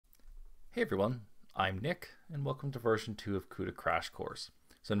Hey everyone, I'm Nick, and welcome to version 2 of CUDA Crash Course.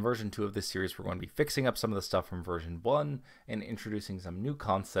 So in version 2 of this series, we're going to be fixing up some of the stuff from version 1 and introducing some new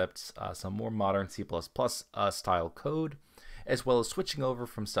concepts, some more modern C++ style code, as well as switching over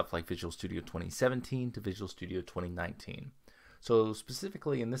from stuff like Visual Studio 2017 to Visual Studio 2019. So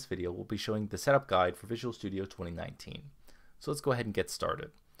specifically in this video, we'll be showing the setup guide for Visual Studio 2019. So let's go ahead and get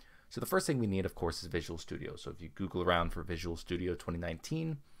started. So the first thing we need, of course, is Visual Studio. So if you Google around for Visual Studio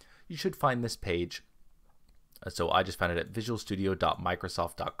 2019, you should find this page. So I just found it at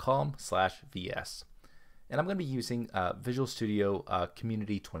visualstudio.microsoft.com/vs. And I'm going to be using Visual Studio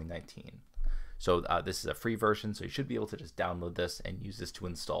Community 2019. So this is a free version, so you should be able to just download this and use this to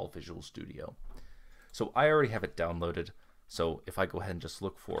install Visual Studio. So I already have it downloaded. So if I go ahead and just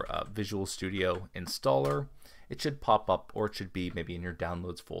look for Visual Studio installer, it should pop up, or it should be maybe in your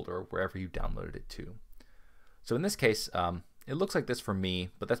downloads folder or wherever you downloaded it to. So in this case, it looks like this for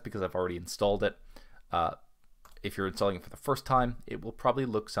me, but that's because I've already installed it. If you're installing it for the first time, it will probably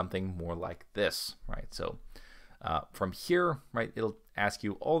look something more like this, right? So from here, right, it'll ask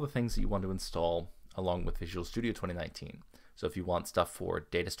you all the things that you want to install along with Visual Studio 2019. So if you want stuff for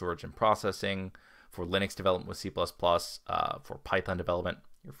data storage and processing, for Linux development with C++, for Python development,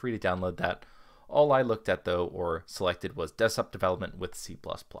 you're free to download that. All I looked at though, or selected, was desktop development with C++.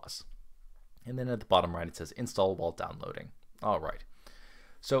 And then at the bottom right, it says install while downloading. All right.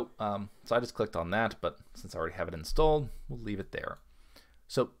 So I just clicked on that, but since I already have it installed, we'll leave it there.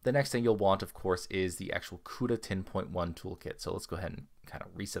 So the next thing you'll want, of course, is the actual CUDA 10.1 toolkit. So let's go ahead and kind of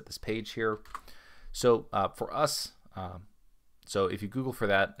reset this page here. So for us, so if you Google for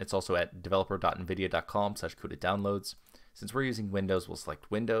that, it's also at developer.nvidia.com/CUDA downloads. Since we're using Windows, we'll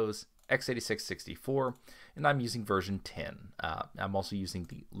select Windows, x86 64, and I'm using version 10. I'm also using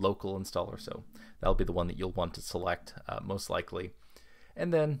the local installer, so that'll be the one that you'll want to select most likely.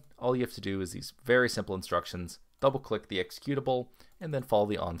 And then all you have to do is these very simple instructions: double click the executable and then follow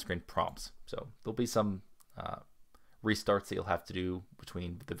the on-screen prompts. So there'll be some restarts that you'll have to do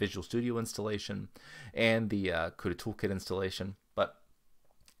between the Visual Studio installation and the CUDA Toolkit installation. But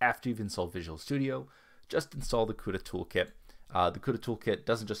after you've installed Visual Studio, just install the CUDA Toolkit. The CUDA Toolkit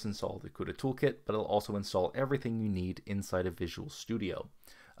doesn't just install the CUDA Toolkit, but it'll also install everything you need inside of Visual Studio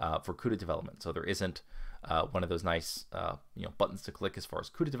for CUDA development. So there isn't one of those nice buttons to click as far as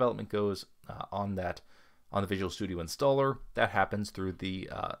CUDA development goes on the Visual Studio installer. That happens through the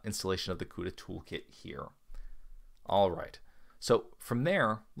installation of the CUDA Toolkit here. All right. So from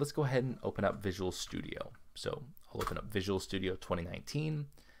there, let's go ahead and open up Visual Studio. So I'll open up Visual Studio 2019.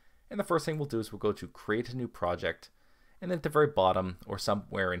 And the first thing we'll do is we'll go to create a new project. And then at the very bottom, or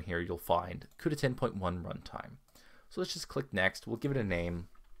somewhere in here, you'll find CUDA 10.1 runtime. So let's just click next. We'll give it a name.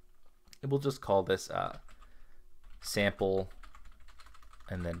 And we'll just call this sample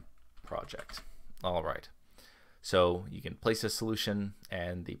and then project. All right. So you can place a solution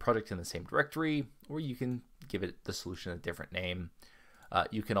and the project in the same directory, or you can give it the solution a different name.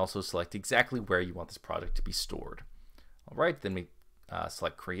 You can also select exactly where you want this project to be stored. All right, then we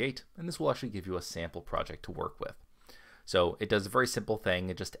select create, and this will actually give you a sample project to work with. So it does a very simple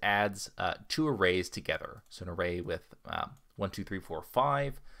thing. It just adds two arrays together. So an array with 1, 2, 3, 4,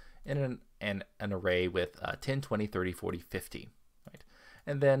 5, and an array with 10, 20, 30, 40, 50. Right?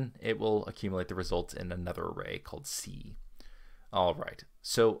 And then it will accumulate the results in another array called C. All right.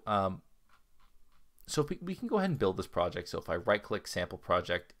 So we can go ahead and build this project. So if I right-click sample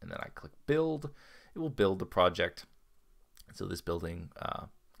project and then I click build, it will build the project. So this building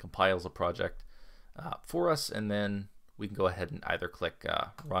compiles a project for us, and then we can go ahead and either click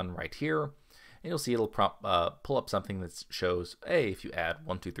run right here, and you'll see it'll pull up something that shows, hey, if you add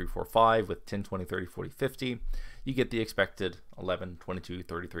 1, 2, 3, 4, 5 with 10, 20, 30, 40, 50, you get the expected 11, 22,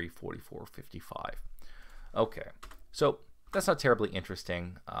 33, 44, 55. Okay, so that's not terribly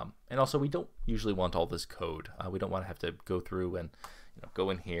interesting, and also we don't usually want all this code. We don't want to have to go through and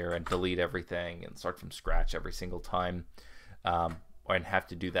go in here and delete everything and start from scratch every single time, and have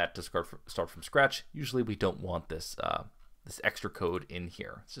to do that to start from scratch. Usually we don't want this this extra code in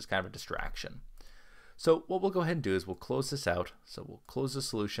here. It's just kind of a distraction. So what we'll go ahead and do is we'll close this out. So we'll close the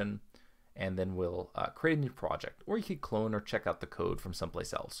solution, and then we'll create a new project, or you could clone or check out the code from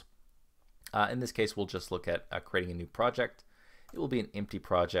someplace else. In this case, we'll just look at creating a new project. It will be an empty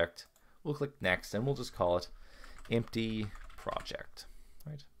project. We'll click next, and we'll just call it empty project,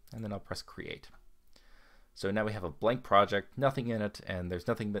 right? And then I'll press create. So now we have a blank project, nothing in it, and there's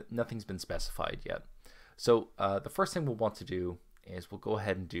nothing's been specified yet. So the first thing we'll want to do is we'll go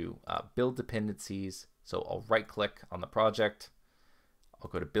ahead and do build dependencies. So I'll right click on the project, I'll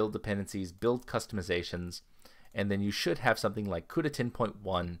go to build dependencies, build customizations, and then you should have something like CUDA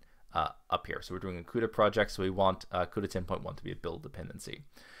 10.1 up here. So we're doing a CUDA project, so we want CUDA 10.1 to be a build dependency.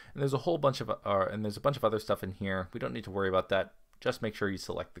 And there's a whole bunch of other stuff in here. We don't need to worry about that. Just make sure you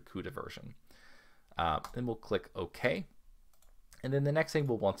select the CUDA version. Then we'll click OK. And then the next thing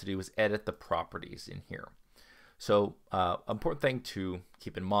we'll want to do is edit the properties in here. So important thing to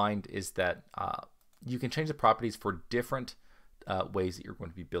keep in mind is that you can change the properties for different ways that you're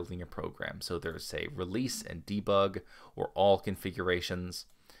going to be building your program. So there's, say, release and debug, or all configurations,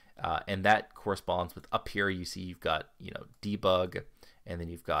 and that corresponds with, up here you see you've got, you know, debug, and then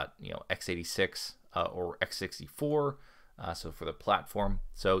you've got, you know, x86 or x64. So for the platform,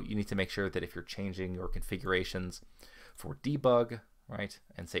 so you need to make sure that if you're changing your configurations for debug, right,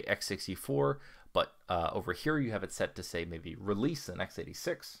 and say x64, but over here you have it set to say maybe release and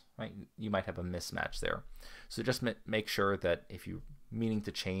x86, right, you might have a mismatch there. So just make sure that if you're meaning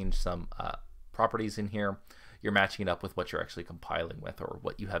to change some properties in here, you're matching it up with what you're actually compiling with, or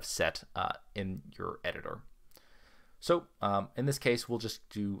what you have set in your editor. So in this case, we'll just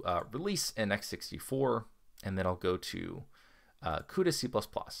do release and x64, and then I'll go to CUDA C++.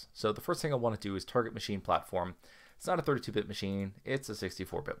 So the first thing I want to do is target machine platform. It's not a 32-bit machine, it's a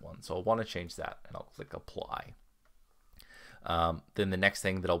 64-bit one. So I'll want to change that, and I'll click apply. Then the next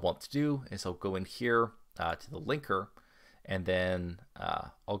thing that I'll want to do is I'll go in here to the linker, and then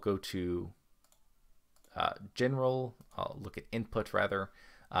I'll go to general, I'll look at input rather,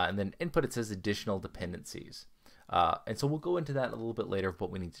 and then input it says additional dependencies. And so we'll go into that a little bit later of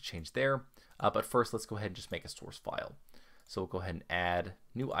what we need to change there. But first, let's go ahead and just make a source file. So we'll go ahead and add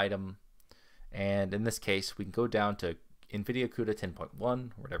new item. And in this case, we can go down to NVIDIA CUDA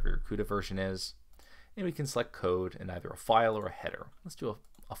 10.1, whatever your CUDA version is. And we can select code in either a file or a header. Let's do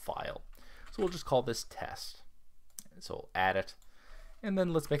a file. So we'll just call this test. And so we'll add it. And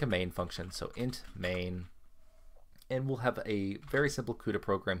then let's make a main function. So int main. And we'll have a very simple CUDA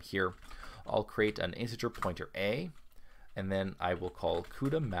program here. I'll create an integer pointer a. And then I will call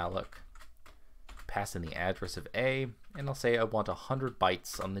CUDA malloc, pass in the address of A, and I'll say I want 100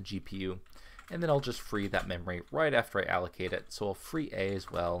 bytes on the GPU, and then I'll just free that memory right after I allocate it. So I'll free A as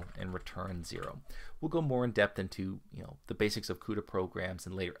well and return 0. We'll go more in depth into, you know, the basics of CUDA programs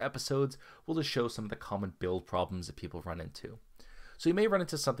in later episodes. We'll just show some of the common build problems that people run into. So you may run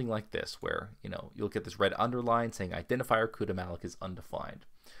into something like this, where, you know, you'll get this red underline saying identifier CUDA malloc is undefined.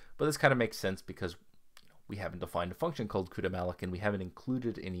 But this kind of makes sense because we haven't defined a function called CUDA malloc, and we haven't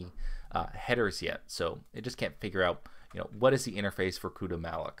included any headers yet. So it just can't figure out, you know, what is the interface for CUDA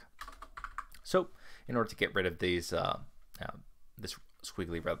malloc. So in order to get rid of these, this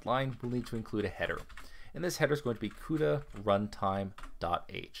squiggly red line, we'll need to include a header. And this header is going to be CUDA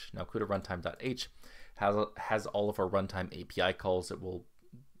runtime.h. Now CUDA runtime.h has all of our runtime API calls that we'll,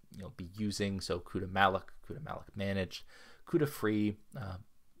 you know, be using. So CUDA malloc managed, CUDA free,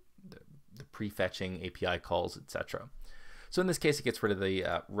 the prefetching API calls, etc. So in this case, it gets rid of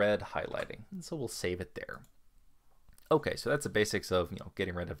the red highlighting, and so we'll save it there. Okay, so that's the basics of, you know,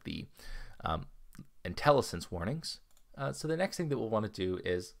 getting rid of the IntelliSense warnings. So the next thing that we'll want to do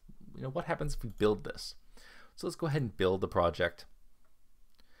is, you know, what happens if we build this? So let's go ahead and build the project.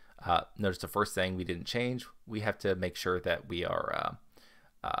 Notice the first thing we didn't change. We have to make sure that we are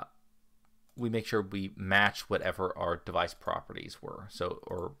we match whatever our device properties were. So,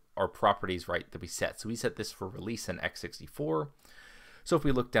 or our properties, right, that we set. So we set this for release and x64. So if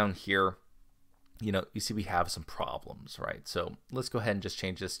we look down here, you know, you see we have some problems, right? So let's go ahead and just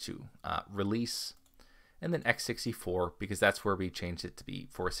change this to release and then x64, because that's where we changed it to be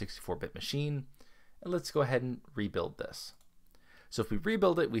for a 64-bit machine. And let's go ahead and rebuild this. So if we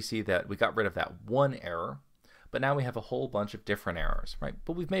rebuild it, we see that we got rid of that one error, but now we have a whole bunch of different errors, right?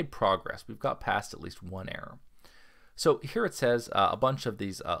 But we've made progress. We've got past at least one error. So here it says a bunch of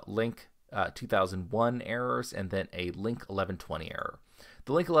these link 2001 errors and then a link 1120 error.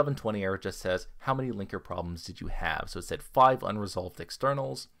 The link 1120 error just says how many linker problems did you have. So it said 5 unresolved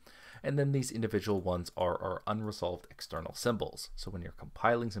externals, and then these individual ones are our unresolved external symbols. So when you're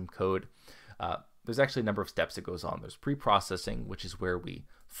compiling some code, there's actually a number of steps that goes on. There's pre-processing, which is where we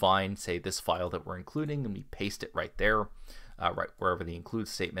find, say, this file that we're including, and we paste it right there, right wherever the include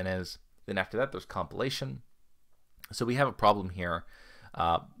statement is. Then after that, there's compilation. So we have a problem here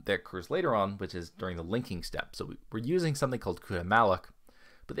that occurs later on, which is during the linking step. So we're using something called CUDA malloc,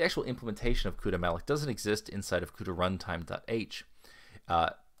 but the actual implementation of CUDA malloc doesn't exist inside of CUDA runtime.h.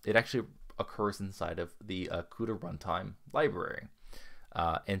 It actually occurs inside of the CUDA runtime library.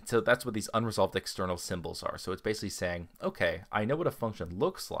 And so that's what these unresolved external symbols are. So it's basically saying, okay, I know what a function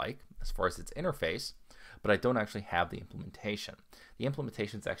looks like as far as its interface, but I don't actually have the implementation. The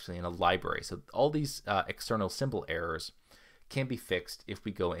implementation is actually in a library. So all these external symbol errors can be fixed if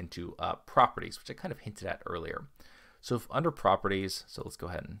we go into properties, which I kind of hinted at earlier. So if under properties, so let's go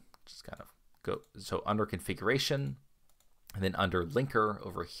ahead and just kind of go, so under configuration, and then under linker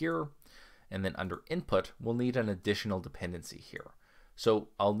over here, and then under input, we'll need an additional dependency here. So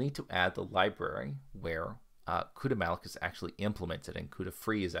I'll need to add the library where CUDA malloc is actually implemented and CUDA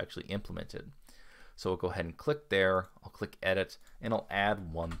free is actually implemented. So I'll go ahead and click there, I'll click edit, and I'll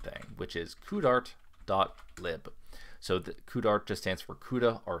add one thing, which is cudart.lib. So the cudart just stands for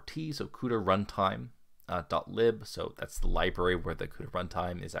CUDA RT, so CUDA runtime .lib, so that's the library where the CUDA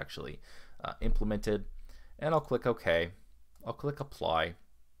runtime is actually implemented. And I'll click OK, I'll click apply,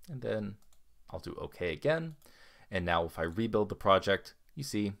 and then I'll do OK again. And now if I rebuild the project, you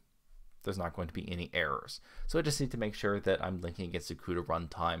see there's not going to be any errors. So I just need to make sure that I'm linking against the CUDA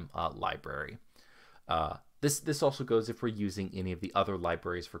runtime library. This also goes if we're using any of the other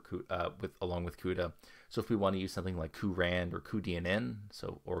libraries for along with CUDA. So if we want to use something like curand or cuDNN,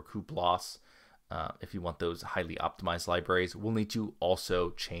 or cuBLOS, if you want those highly optimized libraries, we'll need to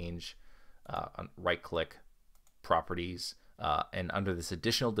also change right-click properties, and under this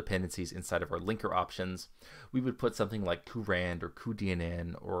additional dependencies inside of our linker options, we would put something like curand or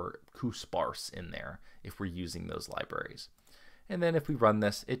cuDNN or cuSparse in there if we're using those libraries. And then if we run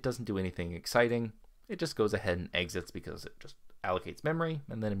this, it doesn't do anything exciting. It just goes ahead and exits because it just allocates memory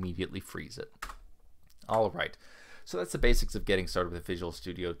and then immediately frees it. All right, so that's the basics of getting started with Visual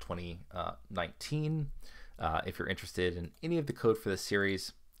Studio 2019. If you're interested in any of the code for this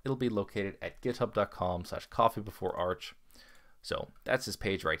series, it'll be located at github.com/coffeebeforearch. So that's this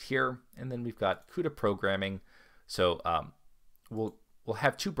page right here, and then we've got CUDA programming. So we'll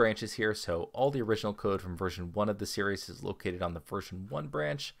have two branches here. So all the original code from version 1 of the series is located on the version 1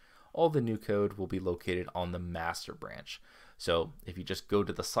 branch. All the new code will be located on the master branch. So if you just go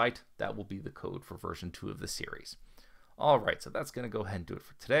to the site, that will be the code for version 2 of the series. All right, so that's going to go ahead and do it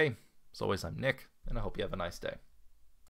for today. As always, I'm Nick, and I hope you have a nice day.